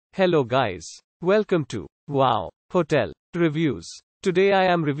Hello guys. Welcome to Wow Hotel Reviews. Today I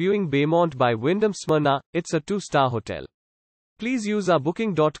am reviewing Baymont by Wyndham Smyrna. It's a 2-star hotel. Please use our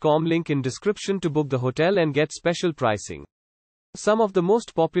booking.com link in description to book the hotel and get special pricing. Some of the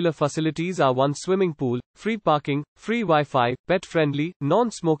most popular facilities are one swimming pool, free parking, free Wi-Fi, pet-friendly,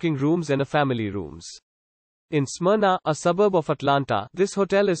 non-smoking rooms and a family rooms. In Smyrna, a suburb of Atlanta, this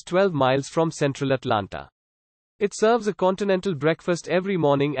hotel is 12 miles from central Atlanta. It serves a continental breakfast every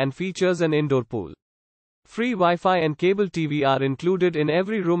morning and features an indoor pool. Free Wi-Fi and cable TV are included in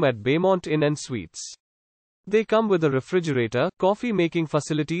every room at Baymont Inn Suites. They come with a refrigerator, coffee-making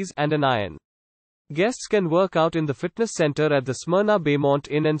facilities, and an iron. Guests can work out in the fitness center at the Smyrna Baymont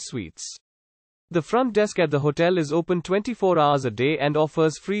Inn Suites. The front desk at the hotel is open 24 hours a day and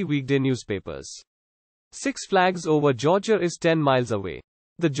offers free weekday newspapers. Six Flags Over Georgia is 10 miles away.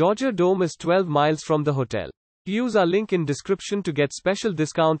 The Georgia Dome is 12 miles from the hotel. Use our link in description to get special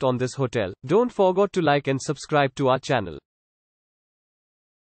discount on this hotel. Don't forget to like and subscribe to our channel.